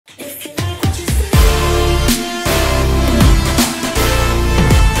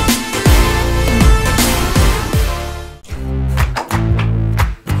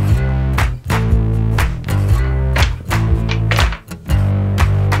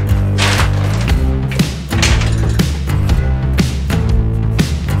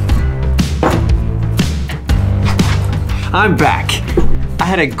I'm back. I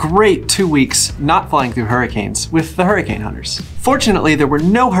had a great 2 weeks not flying through hurricanes with the hurricane hunters. Fortunately, there were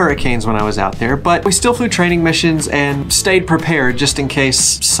no hurricanes when I was out there, but we still flew training missions and stayed prepared just in case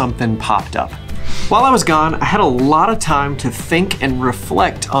something popped up. While I was gone, I had a lot of time to think and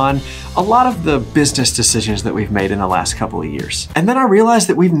reflect on a lot of the business decisions that we've made in the last couple of years. And then I realized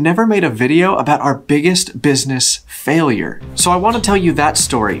that we've never made a video about our biggest business failure. So I want to tell you that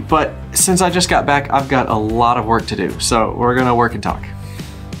story, but since I just got back, I've got a lot of work to do. So we're gonna work and talk.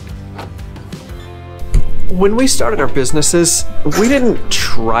 When we started our businesses, we didn't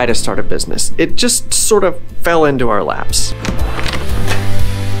try to start a business. It just sort of fell into our laps.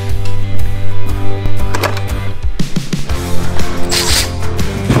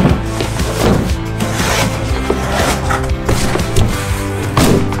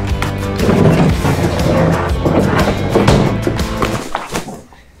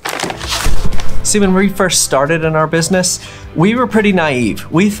 See, when we first started in our business, we were pretty naive.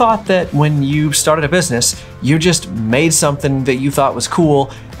 We thought that when you started a business, you just made something that you thought was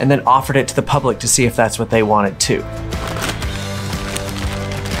cool and then offered it to the public to see if that's what they wanted too.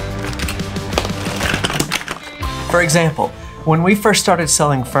 For example, when we first started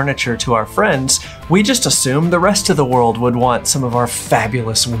selling furniture to our friends, we just assumed the rest of the world would want some of our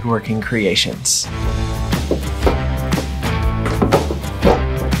fabulous woodworking creations.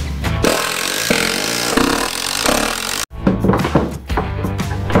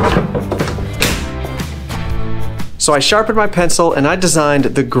 So I sharpened my pencil and I designed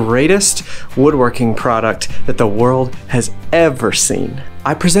the greatest woodworking product that the world has ever seen.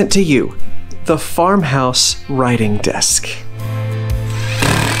 I present to you the Farmhouse Writing Desk.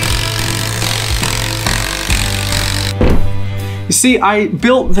 You see, I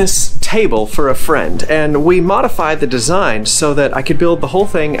built this table for a friend and we modified the design so that I could build the whole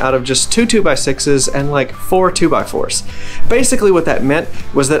thing out of just 2 2x6s and like 4 2x4s. Basically what that meant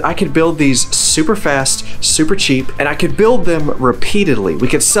was that I could build these super fast, super cheap, and I could build them repeatedly. We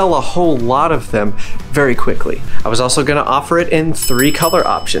could sell a whole lot of them very quickly. I was also gonna offer it in 3 color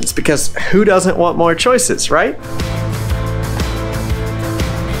options because who doesn't want more choices, right?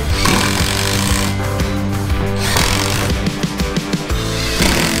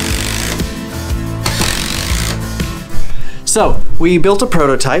 So we built a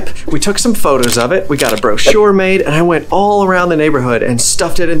prototype, we took some photos of it, we got a brochure made, and I went all around the neighborhood and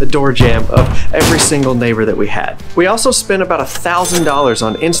stuffed it in the door jamb of every single neighbor that we had. We also spent about $1,000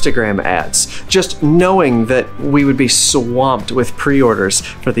 on Instagram ads, just knowing that we would be swamped with pre-orders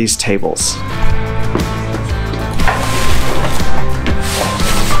for these tables.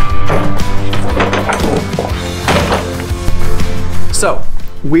 So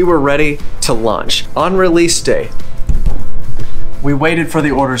we were ready to launch. On release day, we waited for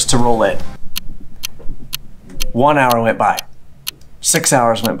the orders to roll in. 1 hour went by. 6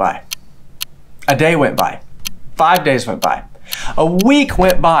 hours went by. A day went by. 5 days went by. A week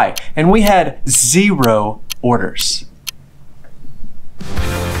went by, and we had 0 orders.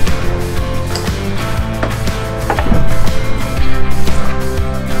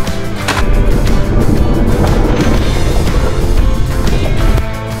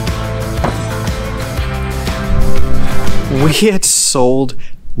 We had sold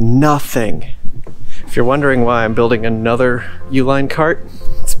nothing. If you're wondering why I'm building another U-line cart,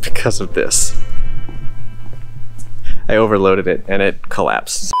 it's because of this. I overloaded it and it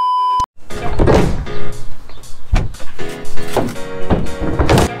collapsed.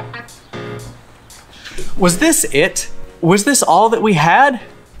 Was this it? Was this all that we had?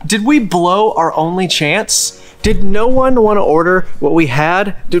 Did we blow our only chance? Did no one want to order what we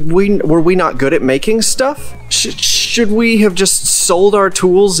had? Were we not good at making stuff? Should we have just sold our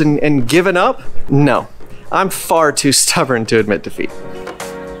tools and given up? No, I'm far too stubborn to admit defeat.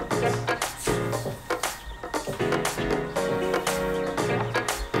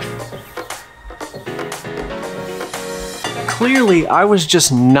 Clearly, I was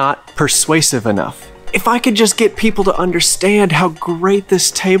just not persuasive enough. If I could just get people to understand how great this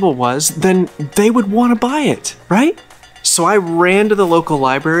table was, then they would want to buy it, right? So I ran to the local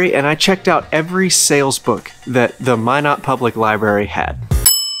library and I checked out every sales book that the Minot Public Library had.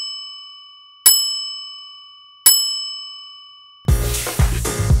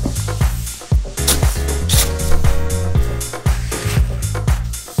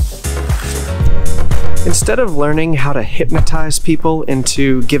 Instead of learning how to hypnotize people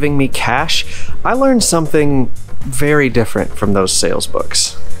into giving me cash, I learned something very different from those sales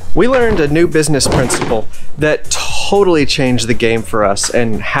books. We learned a new business principle that totally changed the game for us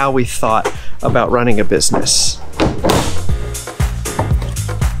and how we thought about running a business.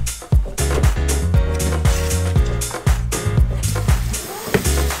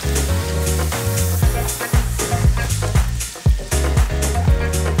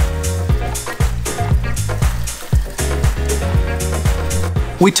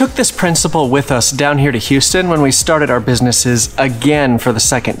 We took this principle with us down here to Houston when we started our businesses again for the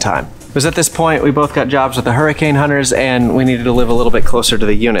second time. It was at this point we both got jobs with the hurricane hunters and we needed to live a little bit closer to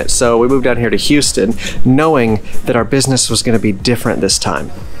the unit. So we moved down here to Houston knowing that our business was going to be different this time.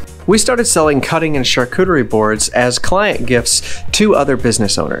 We started selling cutting and charcuterie boards as client gifts to other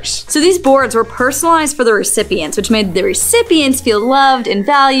business owners. So these boards were personalized for the recipients, which made the recipients feel loved and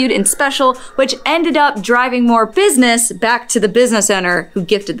valued and special, which ended up driving more business back to the business owner who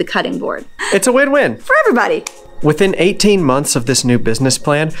gifted the cutting board. It's a win-win For everybody. Within 18 months of this new business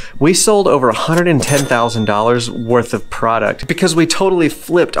plan, we sold over $110,000 worth of product because we totally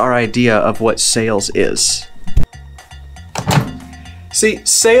flipped our idea of what sales is. See,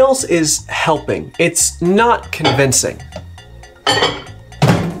 sales is helping. It's not convincing.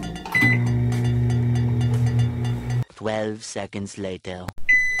 12 seconds later.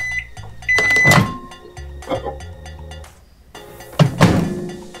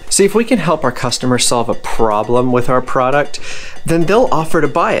 See, if we can help our customers solve a problem with our product, then they'll offer to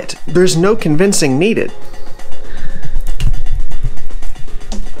buy it. There's no convincing needed.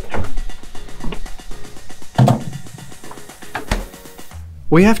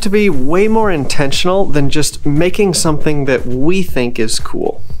 We have to be way more intentional than just making something that we think is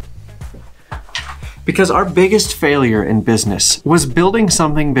cool. Because our biggest failure in business was building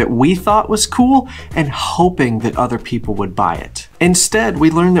something that we thought was cool and hoping that other people would buy it. Instead, we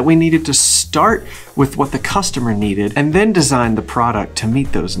learned that we needed to start with what the customer needed and then design the product to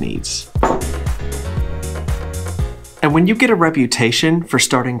meet those needs. And when you get a reputation for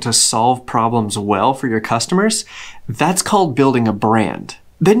starting to solve problems well for your customers, that's called building a brand.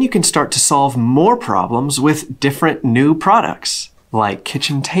 Then you can start to solve more problems with different new products, like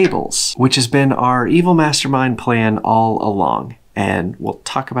kitchen tables, which has been our evil mastermind plan all along. And we'll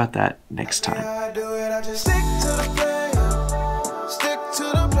talk about that next time.